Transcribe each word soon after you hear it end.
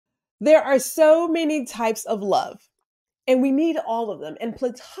There are so many types of love, and we need all of them. And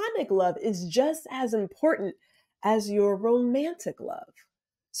platonic love is just as important as your romantic love.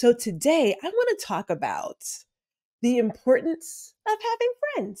 So today, I want to talk about the importance of having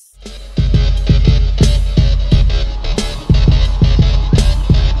friends.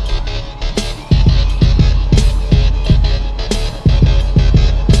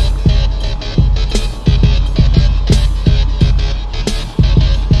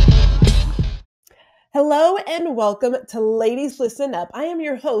 Hello and welcome to Ladies Listen Up. I am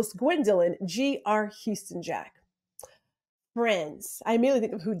your host, Gwendolyn, G.R. Houston Jack. Friends. I immediately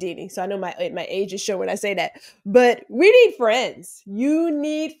think of Houdini, so I know my age is shown when I say that. But we need friends. You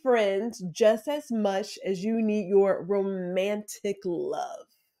need friends just as much as you need your romantic love,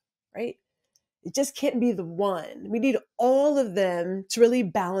 right? It just can't be the one. We need all of them to really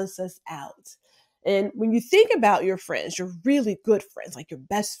balance us out. And when you think about your friends, your really good friends, like your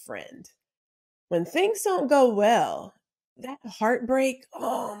best friend, when things don't go well, that heartbreak,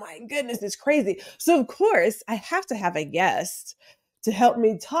 oh my goodness, it's crazy. So, of course, I have to have a guest to help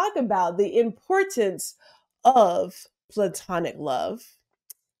me talk about the importance of platonic love.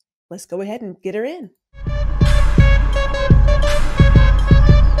 Let's go ahead and get her in.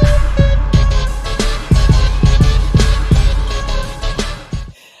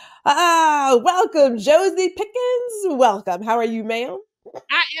 Welcome, Josie Pickens. Welcome. How are you, ma'am?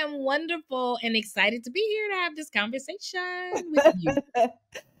 I am wonderful and excited to be here to have this conversation with you.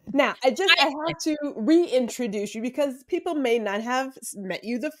 Now, I have to reintroduce you because people may not have met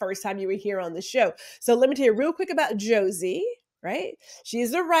you the first time you were here on the show. So let me tell you real quick about Josie, right?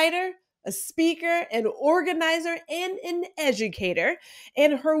 She's a writer, a speaker, an organizer, and an educator.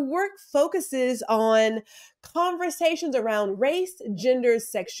 And her work focuses on conversations around race, gender,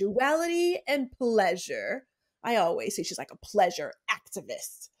 sexuality, and pleasure. I always say she's like a pleasure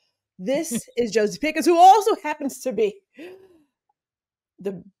activist. This is Josie Pickens, who also happens to be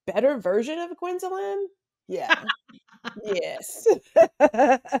the better version of Gwendolyn? Yeah. Yes.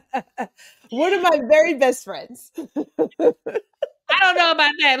 One of my very best friends. I don't know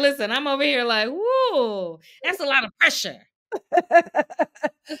about that. Listen, I'm over here like, whoa, that's a lot of pressure.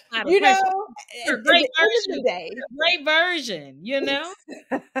 You know, a great version. Great version, you know?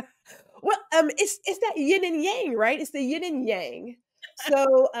 Well, it's that yin and yang, right? It's the yin and yang.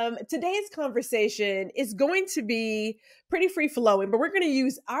 So today's conversation is going to be pretty free flowing, but we're going to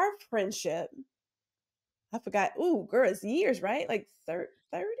use our friendship. I forgot. Ooh, girl, it's years, right? Like 30?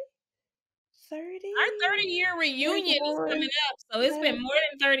 30? Our 30-year reunion is coming up. So it's been more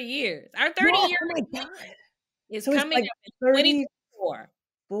than 30 years. Our 30-year reunion is coming up in 2024.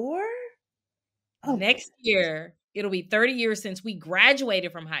 4? Oh. Next year, it'll be 30 years since we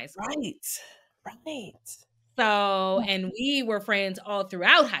graduated from high school. Right. So, and we were friends all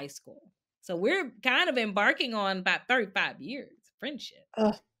throughout high school. So we're kind of embarking on about 35 years of friendship.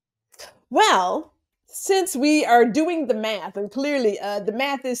 Well, since we are doing the math, and clearly the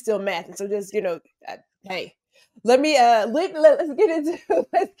math is still math, and so just, hey, let's get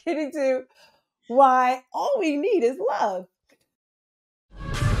into why all we need is love.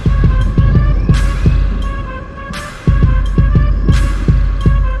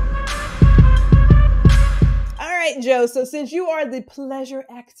 All right, Joe. So since you are the pleasure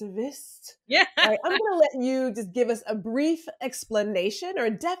activist, yeah, right, I'm going to let you just give us a brief explanation or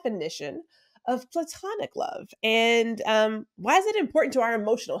definition of platonic love and why is it important to our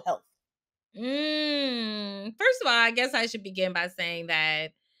emotional health? First of all, I guess I should begin by saying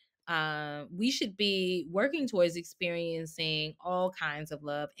that we should be working towards experiencing all kinds of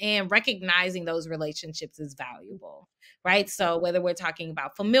love and recognizing those relationships is valuable, right? So whether we're talking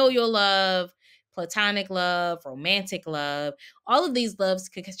about familial love, platonic love, romantic love, all of these loves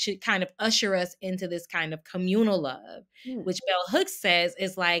should kind of usher us into this kind of communal love, which Bell Hooks says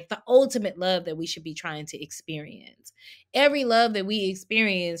is like the ultimate love that we should be trying to experience. Every love that we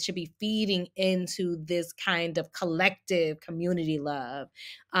experience should be feeding into this kind of collective community love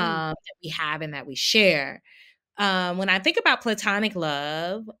that we have and that we share. When I think about platonic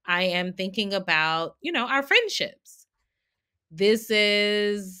love, I am thinking about, our friendships. This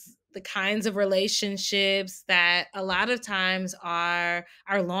is the kinds of relationships that a lot of times are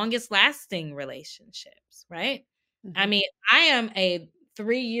our longest lasting relationships, right? Mm-hmm. I mean, I am a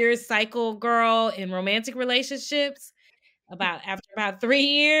 3-year cycle girl in romantic relationships. After about 3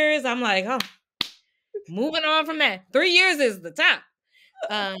 years, I'm like, oh, moving on from that. 3 years is the top.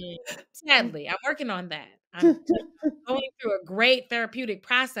 Sadly, I'm working on that. I'm going through a great therapeutic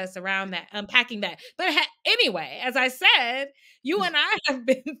process around that, unpacking that. But anyway, as I said, you and I have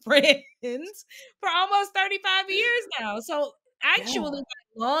been friends for almost 35 years now. So Yeah. Actually,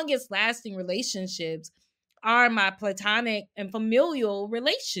 my longest lasting relationships are my platonic and familial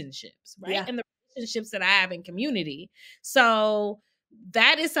relationships, right? Yeah. And the relationships that I have in community. So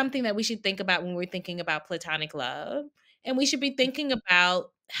that is something that we should think about when we're thinking about platonic love. And we should be thinking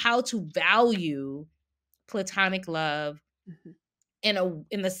about how to value platonic love Mhm.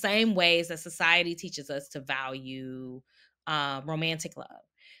 in the same ways that society teaches us to value romantic love.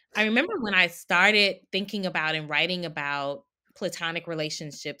 I remember when I started thinking about and writing about platonic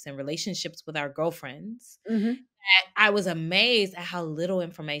relationships and relationships with our girlfriends, Mhm. I was amazed at how little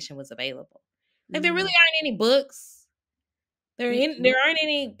information was available. Like there really Mm. aren't any books. Mm-mm. There aren't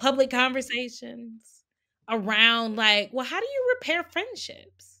any public conversations around like, well, how do you repair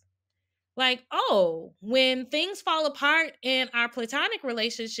friendships? Like, oh, when things fall apart in our platonic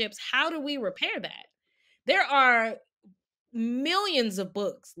relationships, how do we repair that? There are millions of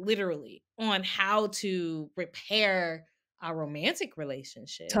books literally on how to repair our romantic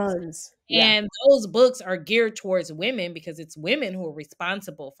relationships. Tons. Yeah. And those books are geared towards women because it's women who are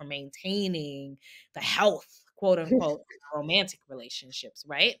responsible for maintaining the health, quote unquote, of our romantic relationships,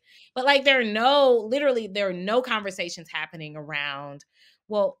 right? But like there are no conversations happening around,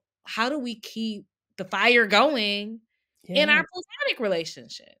 well, how do we keep the fire going in Yeah. our platonic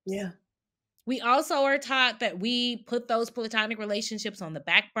relationships? Yeah. We also are taught that we put those platonic relationships on the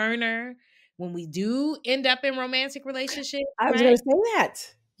back burner when we do end up in romantic relationships, I was right? gonna say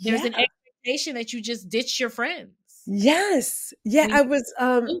that. There's Yeah. an expectation that you just ditch your friends. Yes. Yeah, When I was,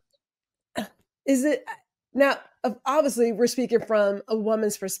 you is it now, obviously, we're speaking from a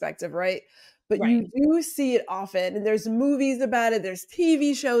woman's perspective, right? But right. you do see it often, and there's movies about it, there's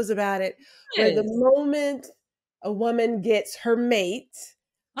TV shows about it, where the Yes. moment a woman gets her mate,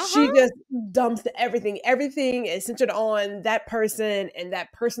 she Uh-huh. just dumps everything. Everything is centered on that person and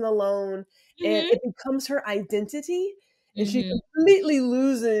that person alone, and Mhm. it becomes her identity, and she Mhm. completely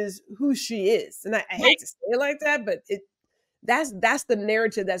loses who she is. And I Right. hate to say it like that, but that's the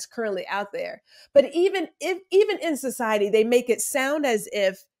narrative that's currently out there. But even in society, they make it sound as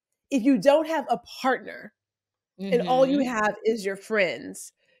if you don't have a partner and all you Mhm. have is your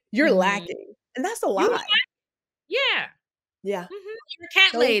friends, you're Mhm. lacking. And that's a You lie. like yeah. Yeah. Mhm. You're a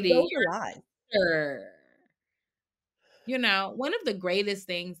cat Those lady. are lies. You're You know, one of the greatest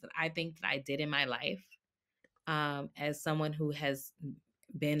things that I think that I did in my life, as someone who has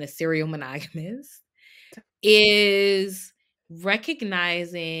been a serial monogamist, is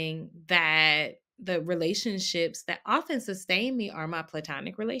recognizing that the relationships that often sustain me are my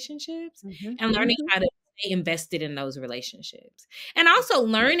platonic relationships Mhm, and learning mhm. how to stay invested in those relationships. And also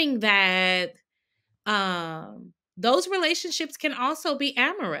learning that those relationships can also be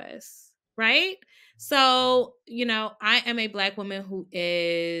amorous, right? So, you know, I am a Black woman who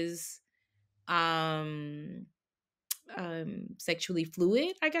is um sexually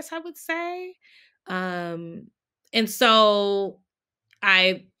fluid, I guess I would say. Um and so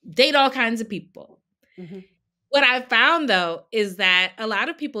I date all kinds of people. Mhm. What I found though is that a lot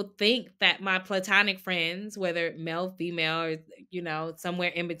of people think that my platonic friends, whether male, female, or somewhere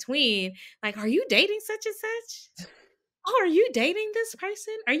in between, like, are you dating such and such? Oh, are you dating this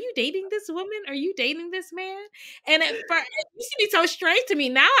person? Are you dating this woman? Are you dating this man? And at first, it used to be so strange to me.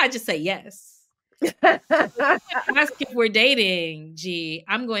 Now I just say yes. Ask if we're dating, G.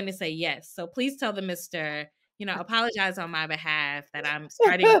 I'm going to say yes. So please tell the mister, apologize on my behalf that I'm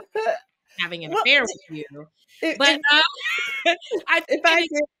starting having an Well, affair with you. But if I think if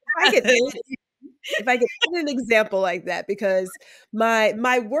I it could is. if I could put an example like that, because my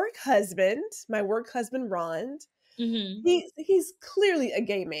work husband Ron, Mhm. he's clearly a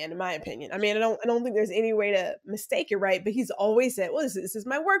gay man, in my opinion. I mean, I don't think there's any way to mistake it, right? But he's always said, "Well, this is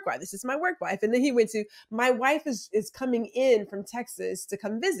my work wife. This is my work wife." And then he went to, "My wife is coming in from Texas to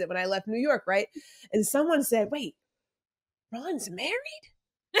come visit," when I left New York, right? And someone said, "Wait, Ron's married?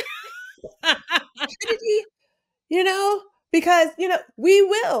 How did he?" You know, because we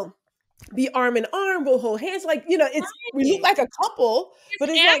will be arm in arm, we'll hold hands, like we look Right. like a couple, It's but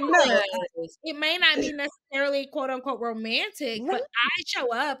it's like no, amorous. It may not be necessarily quote unquote romantic, but right? I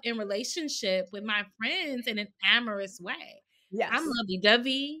show up in relationship with my friends in an amorous way. I'm Yes, lovey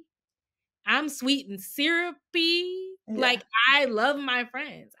dovey. I'm sweet and syrupy. yeah. Like, I love my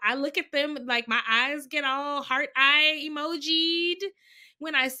friends. I look at them like my eyes get all heart eye emojied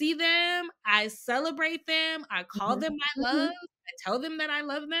when I see them. I celebrate them. I call Mhm. them my love. Mhm. I tell them that I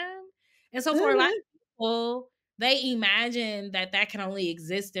love them. And so for a lot Mhm. of people, they imagine that that can only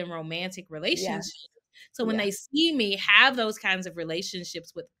exist in romantic Yes, relationships. So when yeah, they see me have those kinds of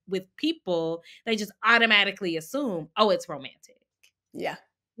relationships with people, they just automatically assume, oh, it's romantic. yeah,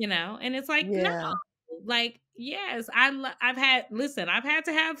 And it's like, no, yeah. like Yes, I've had listen, I've had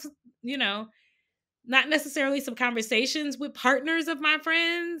to have, you know, not necessarily some conversations with partners of my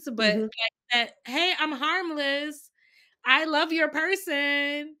friends, but Mhm. like that, "Hey, I'm harmless. I love your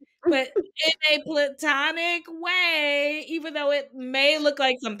person," but in a platonic way, even though it may look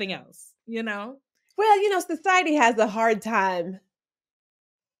like something else, you know? Well, society has a hard time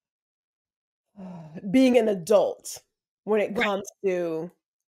being an adult when it Right, comes to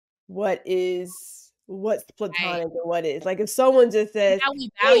what's right. platonic and what is. Like, if someone just And says, how we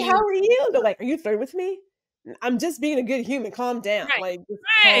 "Hey, value how are you?" They're like, "Are you flirting with me? I'm just being a good human. Calm down. right, Like, just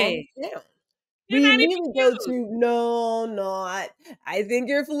right. calm down." You're We not even immediately go cute. to, "No, not. I think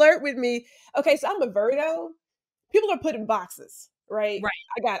you're flirt with me." Okay, so I'm a Virgo. People are put in boxes, right?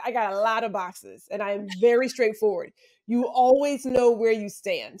 Right. I got a lot of boxes, and I am very straightforward. You always know where you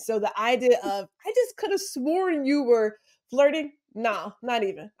stand. So the idea of, "I just could have sworn you were flirting." No, not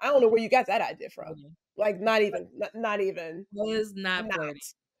even. I don't know where you got that idea from. Mhm. Like, not even, not even, Was not not. flirting,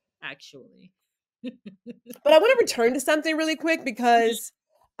 actually. But I wanna return to something really quick because,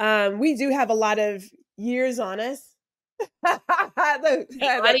 we do have a lot of years on us. Look, A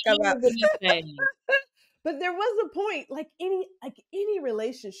had lot that of come out. years in this thing. But there was a point, like any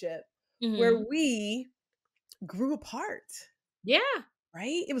relationship where Mhm. we grew apart, Yeah,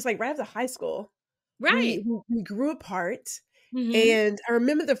 right? It was like right after high school. We right. we we grew apart, Mhm. and I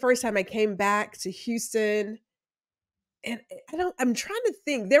remember the first time I came back to Houston, and I'm trying to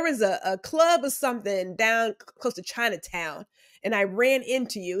think. There was a club or something down close to Chinatown, and I ran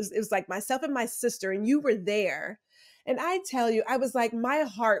into you. It was like myself and my sister, and you were there. And I tell you, I was like, my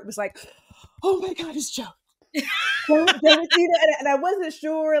heart was like, "Oh my God, it's Joe." And I wasn't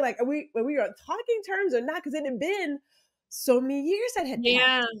sure, like, are we on talking terms or not? Because it had been so many years that had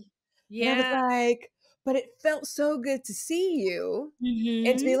Yeah, passed. And I was yeah. like, but it felt so good to see you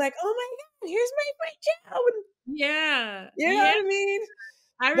and to be Mhm. like, "Oh my God, here's my friend Joe." And Yeah, you know yeah. what I mean?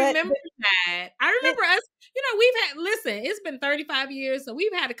 I But remember but that. I it remember us, we've had listen, it's been 35 years, so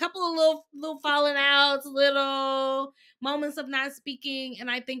we've had a couple of little falling outs, little moments of not speaking,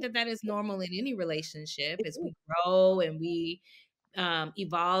 and I think that that is normal in any relationship it as is. we grow and we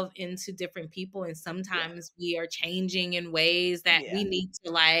evolve into different people, and Yeah, sometimes we are changing in ways that yeah. we need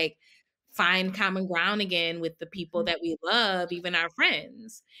to like find common ground again with the people Mhm, that we love, even our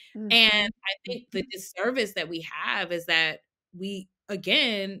friends. And mhm, I think the mhm. disservice that we have is that we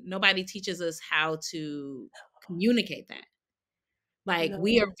again nobody teaches us how to communicate that. Like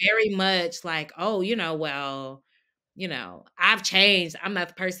we are No, very much like, oh, well, I've changed. I'm not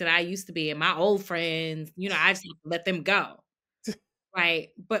the person I used to be. And my old friends, I just have to let them go. Right.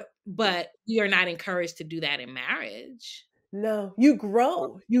 But we are not encouraged to do that in marriage no. You or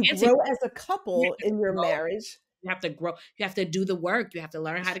grow. You romantic. grow as a You couple have to in your grow. marriage. You have to grow. You have to do the work. You have to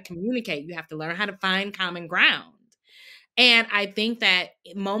learn how to communicate. You have to learn how to find common ground. And I think that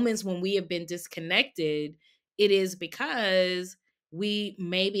moments when we have been disconnected, it is because we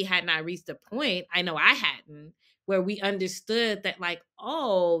maybe had not reached a point, I know I hadn't, where we understood that like,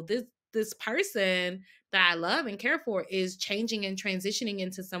 oh, this person that I love and care for is changing and transitioning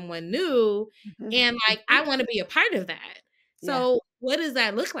into someone new Mhm, and like mhm. I want to be a part of that. Yeah, So, what does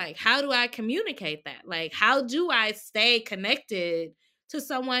that look like? How do I communicate that? Like how do I stay connected to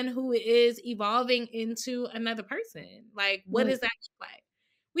someone who is evolving into another person. Like, what mm, does that look like?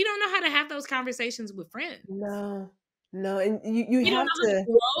 We don't know how to have those conversations with friends. no, no, and you We don't have know how to to.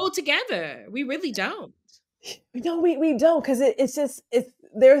 grow together. We really don't. No, we don't, 'cause it's just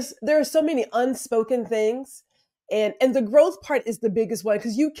there are so many unspoken things, and the growth part is the biggest one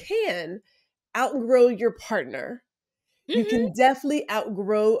because you can outgrow your partner. You Mhm, can definitely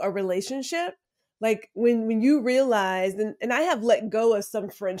outgrow a relationship. Like, when you realize, and I have let go of some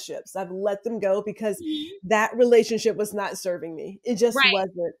friendships. I've let them go because mhm. that relationship was not serving me. It just Right.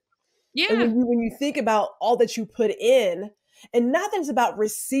 wasn't. And Yeah. when you think about all that you put in, and not that it's about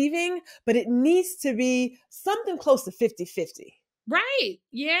receiving, but it needs to be something close to 50-50. Right.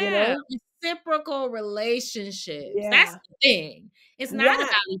 You Yeah. know? Reciprocal relationships. That's Yeah. the thing. It's not Yeah.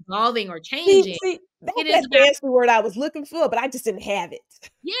 about evolving or See changing. see, that's It is that about fancy word I was looking for, but I just didn't have it.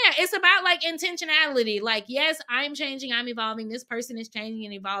 yeah, it's about like intentionality. Like, yes, I'm changing, I'm evolving. This person is changing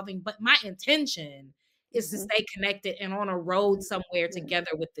and evolving, but my intention is to Mhm. stay connected and on a road Mm, somewhere mm,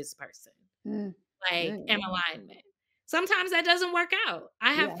 together with this person, mm, like mm. an alignment. Sometimes that doesn't work out.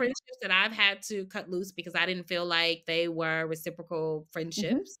 I have Yeah. friendships that I've had to cut loose because I didn't feel like they were reciprocal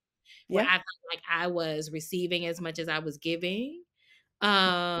Mhm. friendships, where Yeah. I felt like I was receiving as much as I was giving.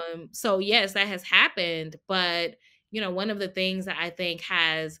 So yes, that has happened, but one of the things that I think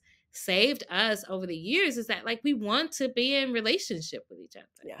has saved us over the years is that like we want to be in relationship with each other.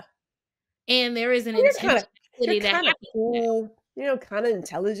 Yeah. And there is an We're kinda intention. You're ability to kind of happen. cool, kind of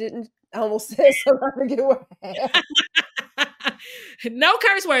intelligent. And I almost said something. I forget what I am. No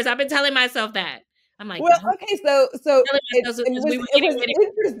curse words. I've been telling myself that. I'm like, Well, no, okay, so telling myself it because was we were it getting was ready.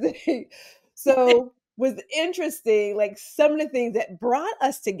 interesting. So was interesting. Like some of the things that brought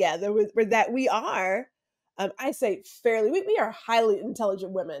us together were that we are, I say fairly, we are highly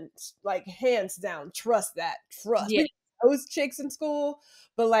intelligent women, like hands down. Trust that. Trust. Yeah, We those chicks in school,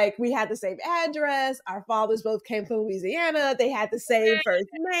 but like we had the same address. Our fathers both came from Louisiana. They had the same first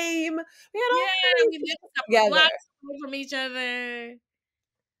name. We had all yeah. of We these lived a couple of together. blocks away from each other.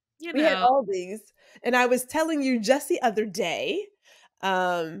 You We had know. all these. And I was telling you just the other day,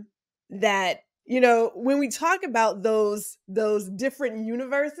 that, when we talk about those different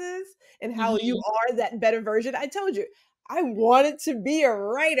universes and how you Mhm. are that better version, I told you I wanted to be a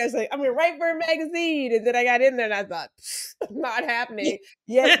writer. I was like, I'm gonna write for a magazine. And then I got in there and I thought, not happening.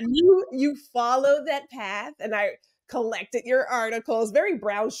 Yet you followed that path and I collected your articles, very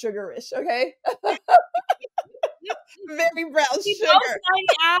brown sugarish, okay? Very brown We both sugar.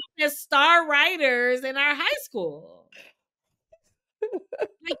 started out as star writers in our high school.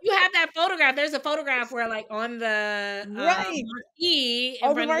 Like, you have that photograph. There's a photograph where, like, on the, Right. marquee in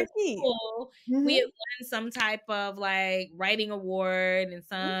On the front of the marquee. school, we Mhm. had won some type of, like, writing award and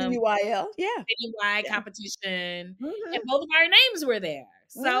some UIL. Yeah. citywide Yeah. competition, and Mhm. both of our names were there.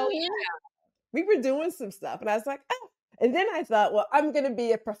 So, Mhm. We were doing some stuff, and I was like, "Oh." And then I thought, "Well, I'm gonna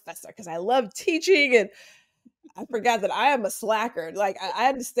be a professor because I love teaching," and I forgot that I am a slacker. Like, I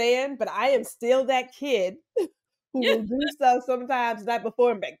understand, but I am still that kid who yeah. will do stuff sometimes the night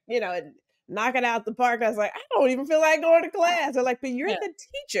before and, and knock it out the park. I was like, "I don't even feel like going to class." They're like, "But you're Yeah. the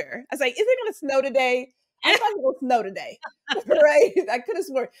teacher." I was like, "Is it gonna snow today?" I thought it was gonna snow today, right? I could have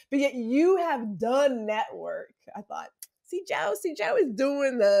sworn, but yet you have done that work. I thought, see, Joe is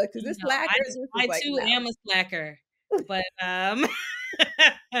doing because this No, slacker is just was I like, too no. am a slacker, but,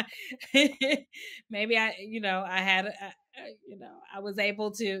 maybe I had, I was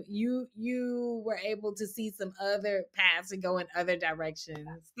able to you were able to see some other paths and go in other directions.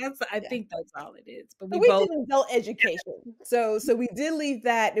 I Yeah. think that's all it is, but So we we both did adult education. So we did leave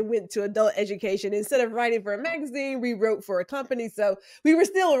that and went to adult education. Instead of writing for a magazine, we wrote for a company. So we were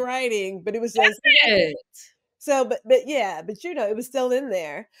still writing, but it was just did. so but yeah, but it was still in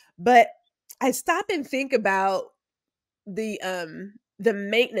there. But I stop and think about the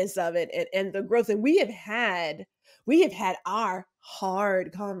maintenance of it and the growth. And we have had our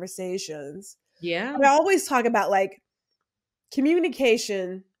hard conversations. But Yeah. I always talk about like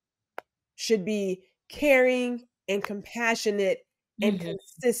communication should be caring and compassionate and Mhm.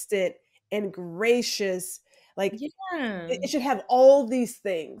 consistent and gracious. Like Yeah. it should have all these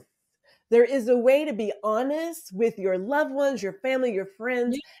things. There is a way to be honest with your loved ones, your family, your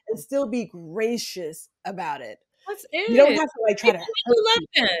friends, Yeah, and still be gracious about it. that's You don't it. have to like try Treat to them like hurt you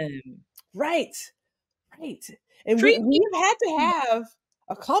people. love them. Right. Right. And we Treat we've had to people. have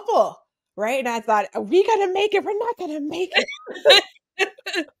a couple, right? And I thought, are we gonna make it? We're not gonna make it.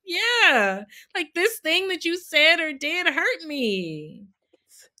 Yeah. Like, this thing that you said or did hurt me,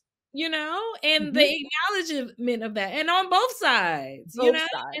 and Mhm. the acknowledgement of that, and on both sides, Both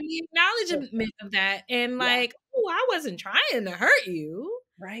sides. and the Both acknowledgement sides. of that, and Yeah. like, "Oh, I wasn't trying to hurt you.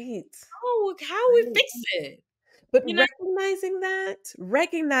 Right. Oh, how we Right. fix it?" But You know?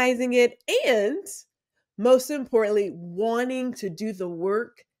 recognizing it, and most importantly, wanting to do the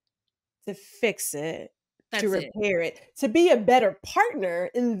work to fix it, to That's it. repair it, to be a better partner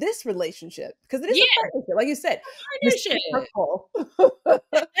in this relationship, because it is a Yeah, partnership, like you said, partnership. reciprocal.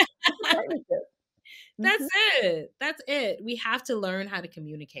 It's a partnership. That's Mhm. it. That's it. We have to learn how to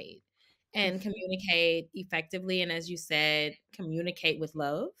communicate and Mhm. communicate effectively, and as you said, communicate with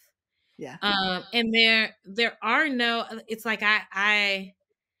love. Yeah. And there are no it's like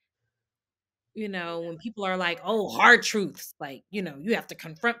when people are like, "Oh, hard truths," like, you have to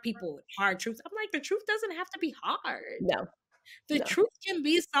confront people with hard truths. I'm like, the truth doesn't have to be hard. No, The no. truth can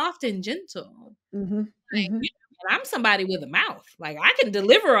be soft and gentle. Mhm, Like, mhm. and I'm somebody with a mouth. Like, I can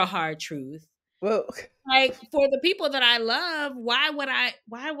deliver a hard truth. Well, Like, for the people that I love, why would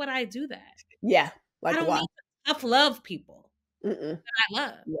I do that? yeah, I like don't why? need to tough love people Mm-mm. that I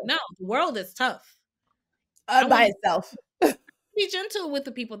love. Yeah. No, the world is tough. I By want itself. be gentle with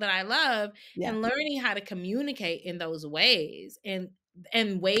the people that I love, Yeah. and learning how to communicate in those ways, and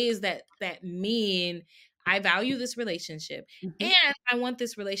ways that mean I value this relationship Mhm, and I want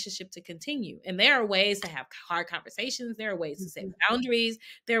this relationship to continue. And there are ways to have hard conversations, there are ways to set mhm. boundaries,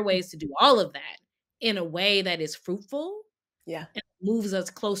 there are ways to do all of that in a way that is fruitful Yeah. and moves us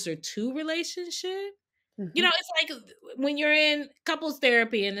closer to relationship. You know, it's like when you're in couples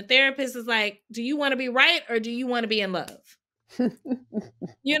therapy and the therapist is like, do you want to be right or do you want to be in love?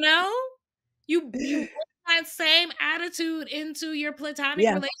 You know, you bring that same attitude into your platonic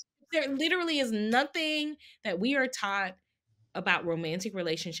Yeah. relationship. There literally is nothing that we are taught about romantic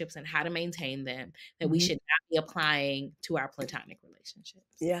relationships and how to maintain them that we Mhm. should not be applying to our platonic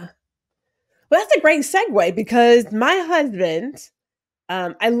relationships. Yeah. Well, that's a great segue because my husband,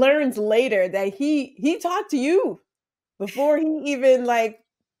 I learned later that he talked to you before he even like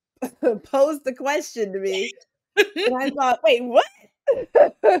posed the question to me, and I thought, wait, what?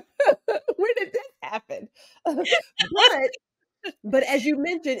 Where did this happen? But as you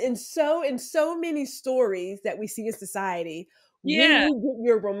mentioned, in so many stories that we see in society, when Yeah. you get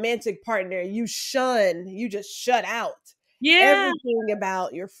your romantic partner, you just shut out Yeah. everything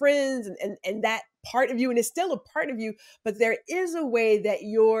about your friends and that part of you, and it's still a part of you, but there is a way that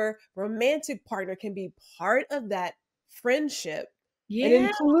your romantic partner can be part of that friendship and Yeah.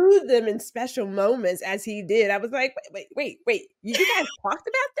 include them in special moments as he did. I was like, wait, you guys talked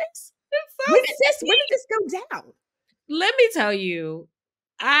about this? It's so When did this go down? let me tell you,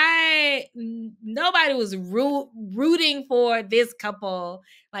 nobody was rooting for this couple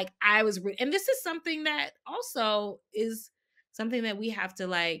like I was, and this is something that also is something that we have to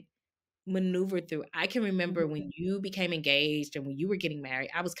like maneuver through. I can remember Mhm, when you became engaged and when you were getting married,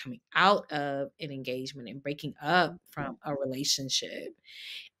 I was coming out of an engagement and breaking up from a relationship,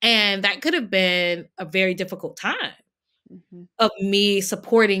 and that could have been a very difficult time mhm. of me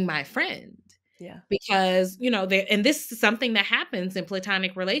supporting my friend Yeah. because there, and this is something that happens in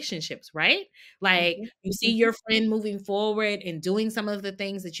platonic relationships, right? Like Mhm, you see mhm. your friend moving forward and doing some of the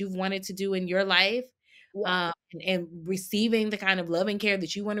things that you've wanted to do in your life, Yeah. and receiving the kind of love and care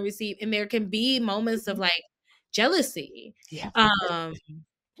that you want to receive, and there can be moments of Mhm. like jealousy. Yeah. um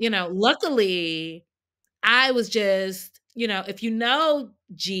Luckily I was just, if you know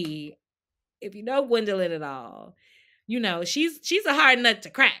Gwendolyn at all, she's a hard nut to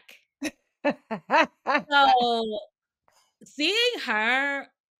crack. So seeing her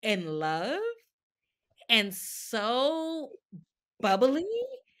in love and so bubbly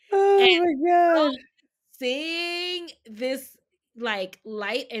and Oh my so god. seeing this like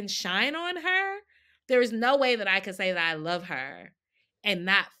light and shine on her, there's no way that I could say that I love her and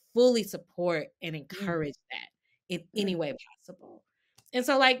not fully support and Mm, encourage that in any mm. way possible. And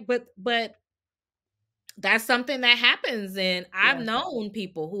so like, but that's something that happens, and I've Yeah. known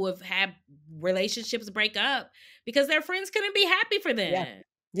people who have had relationships break up because their friends couldn't be happy for Yeah. them.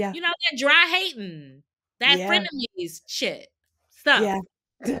 Yeah. That dry hating, that Yeah. frenemies shit stuff. Yeah.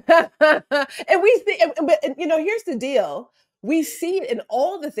 And we see but here's the deal. We see it in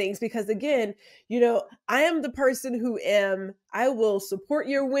all the things because again, I am the person I will support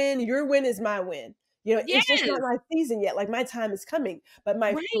your win is my win. It's just Yes, not my season yet. Like my time is coming, but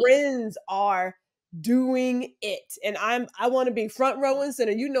my right. friends are doing it. And I want to be front row and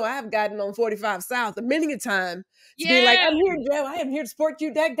center. I've gotten on 45 South a many a time to be like, Yeah. I'm here, Joe. I am here to support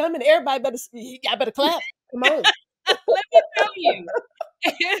you, dadgum, and everybody I better clap. Come on. Let me tell you.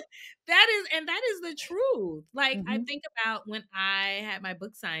 That is the truth. Like I Mhm. think about when I had my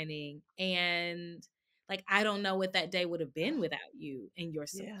book signing, and like I don't know what that day would have been without you and your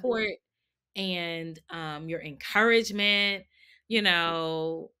Yeah. support and your encouragement. You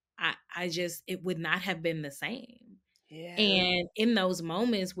know, I just it would not have been the same. Yeah. And in those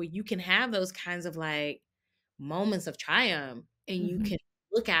moments where you can have those kinds of like moments of triumph and you Mhm. can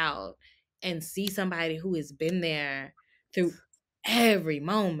look out and see somebody who has been there through every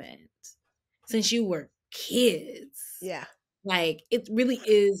moment since you were kids. Yeah. Like it really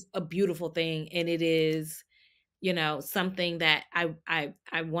is a beautiful thing, and it is, something that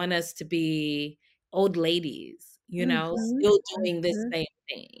I want us to be old ladies, Mhm. still doing this Mhm. same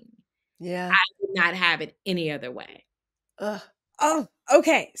thing. Yeah. I would not have it any other way. Ugh. Oh,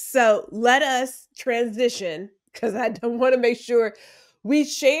 okay. So let us transition because I don't want to make sure we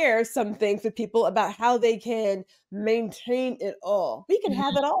share some things with people about how they can maintain it all. We can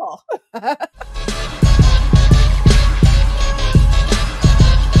have Mhm. it all.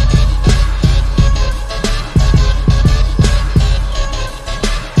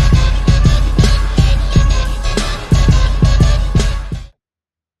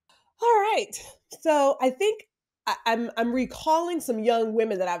 All right. So I think I'm recalling some young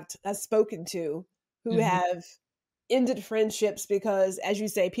women that I've spoken to who Mhm. have ended friendships because, as you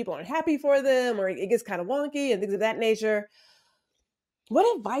say, people aren't happy for them or it gets kind of wonky and things of that nature.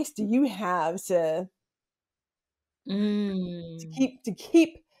 What advice do you have to Mm.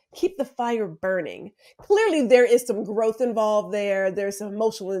 keep keep the fire burning. Clearly, there is some growth involved there. There's some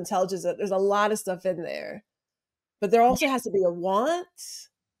emotional intelligence. There's a lot of stuff in there. But there also has to be a want.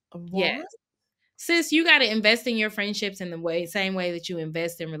 A Yes. want? Sis, you got to invest in your friendships in the same way that you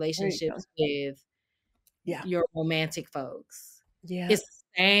invest in There you go. relationships with Yeah. your romantic folks. Yeah. It's the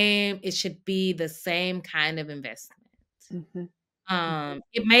same. It should be the same kind of investment. Mm-hmm.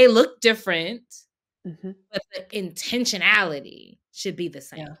 It may look different, Mm-hmm. but the intentionality should be the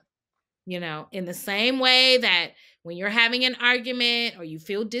same. Yeah. In the same way that when you're having an argument or you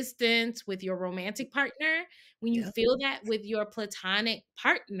feel distance with your romantic partner, when you Yeah. feel that with your platonic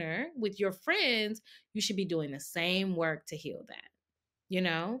partner, with your friends, you should be doing the same work to heal that.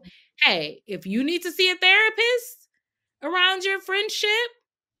 Hey, if you need to see a therapist around your friendship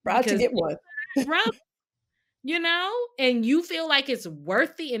Proud to because get one. it's rough, and you feel like it's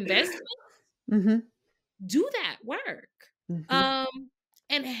worth the investment, Mm-hmm. do that work. Mm-hmm. Um,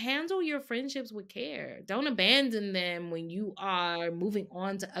 and handle your friendships with care. Don't abandon them when you are moving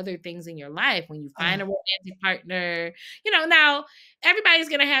on to other things in your life. When you find a romantic partner, now everybody's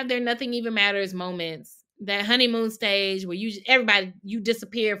gonna have their nothing even matters moments, that honeymoon stage where you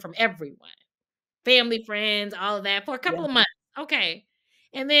disappear from everyone, family, friends, all of that for a couple Yeah. of months. Okay.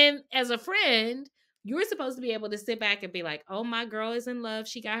 And then as a friend, you're supposed to be able to sit back and be like, oh, my girl is in love.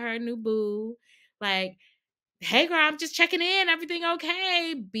 She got her new boo. Like, hey, girl, I'm just checking in. Everything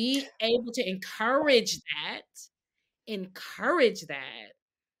okay? Be able to encourage that,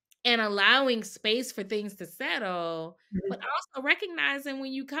 and allowing space for things to settle, Mhm. but also recognizing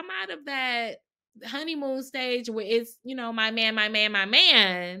when you come out of that honeymoon stage where it's, my man, my man, my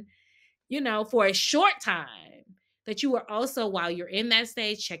man, for a short time, that you are also, while you're in that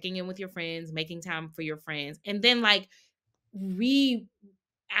stage, checking in with your friends, making time for your friends, and then like reacclimating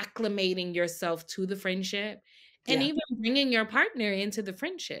yourself to the friendship, and Yeah. even bringing your partner into the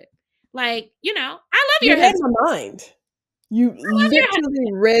friendship. Like, I love You your read husband. my mind. You I love your husband.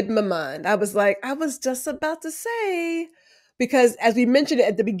 literally read my mind. I was just about to say, because as we mentioned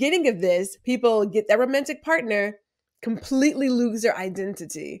at the beginning of this, people get their romantic partner, completely lose their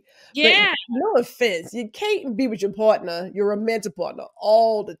identity. But Yeah, no offense, you can't be with your partner, your romantic partner,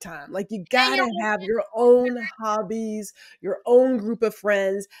 all the time. Like you and your gotta have your own hobbies, your own group of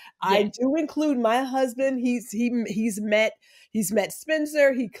friends. I yeah, do include my husband. He's met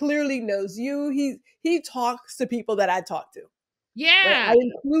Spencer. He clearly knows you. He talks to people that I talk to. Right? I yeah,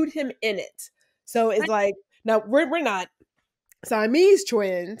 include him in it. So it's like now we're not Siamese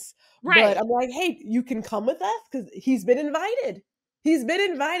twins, but right. I'm like, hey, you can come with us because he's been invited. He's been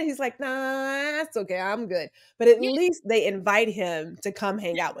invited. He's like, nah, that's okay. I'm good. But at Yeah. least they invite him to come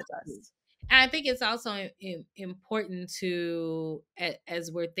hang out with us. And I think it's also important to,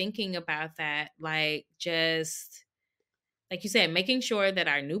 as we're thinking about that, like just like you said, making sure that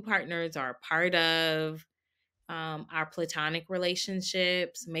our new partners are a part of our platonic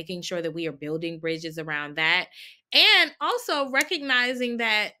relationships, making sure that we are building bridges around that, and also recognizing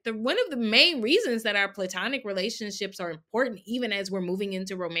that one of the main reasons that our platonic relationships are important, even as we're moving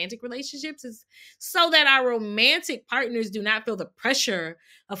into romantic relationships, is so that our romantic partners do not feel the pressure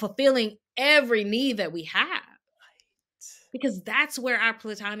of fulfilling every need that we have, because that's where our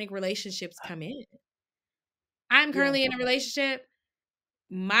platonic relationships come in. I'm Yeah. currently in a relationship.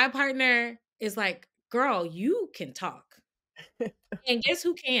 My partner is like, girl, you can talk. And guess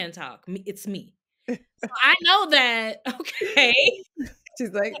who can talk? It's me. So I know that, okay,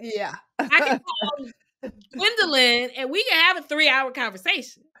 She's like, yeah. I can call Gwendolyn and we can have a 3-hour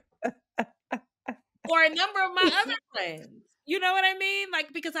conversation. Or a number of my other friends. You know what I mean?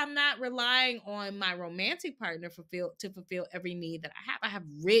 Like, because I'm not relying on my romantic partner to fulfill every need that I have. I have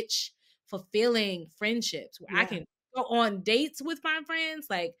rich, fulfilling friendships where I Yeah. can go on dates with my friends.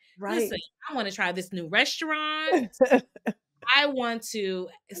 Like, Right. listen, I want to try this new restaurant. I want to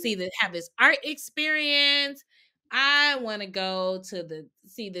have this art experience. I want to go to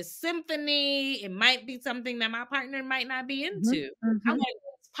see this symphony. It might be something that my partner might not be Mhm, into. I mhm. want to go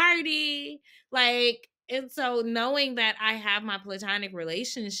to this party. Like, and so knowing that I have my platonic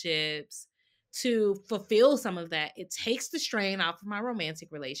relationships to fulfill some of that, it takes the strain off of my romantic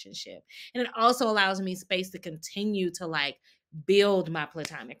relationship. And it also allows me space to continue to like build my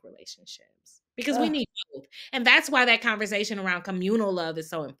platonic relationships, because we Ugh, need both. And that's why that conversation around communal love is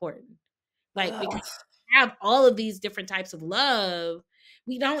so important. Like, because ugh. we have all of these different types of love,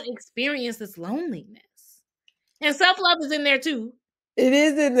 we don't experience this loneliness. And self-love is in there too. It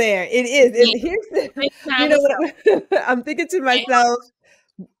is in there. It is. Yeah. And here's the, Spend time you know with what self. I'm thinking to Right? myself,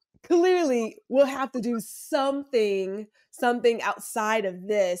 clearly we'll have to do something outside of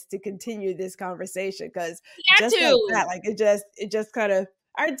this to continue this conversation because We got just like to. that, like it just kind of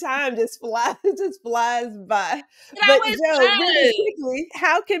Our time just flies by. It But always Joe, really does. quickly,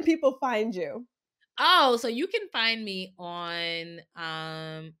 how can people find you? Oh, so you can find me on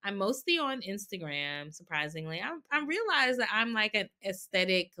I'm mostly on Instagram, surprisingly. I realize that I'm like an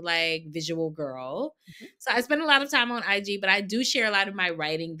aesthetic, like visual girl. Mhm. So I spend a lot of time on IG, but I do share a lot of my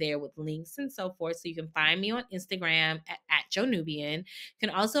writing there with links and so forth. So you can find me on Instagram at Joe Nubian. You can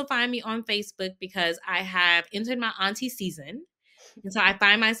also find me on Facebook because I have entered my auntie season. And so I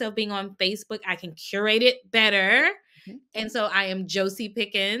find myself being on Facebook. I can curate it better. Mhm. And so I am Josie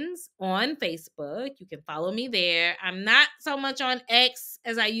Pickens on Facebook. You can follow me there. I'm not so much on X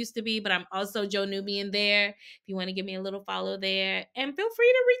as I used to be, but I'm also Joe Nubian there. If you want to give me a little follow there, and feel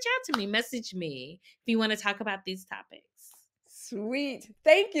free to reach out to me, message me if you want to talk about these topics. Sweet.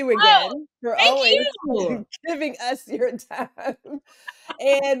 Thank you Oh, again for thank always you. giving us your time.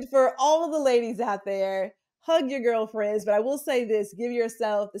 And for all of the ladies out there, hug your girlfriends. But I will say this, give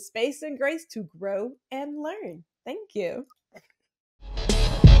yourself the space and grace to grow and learn. Thank you.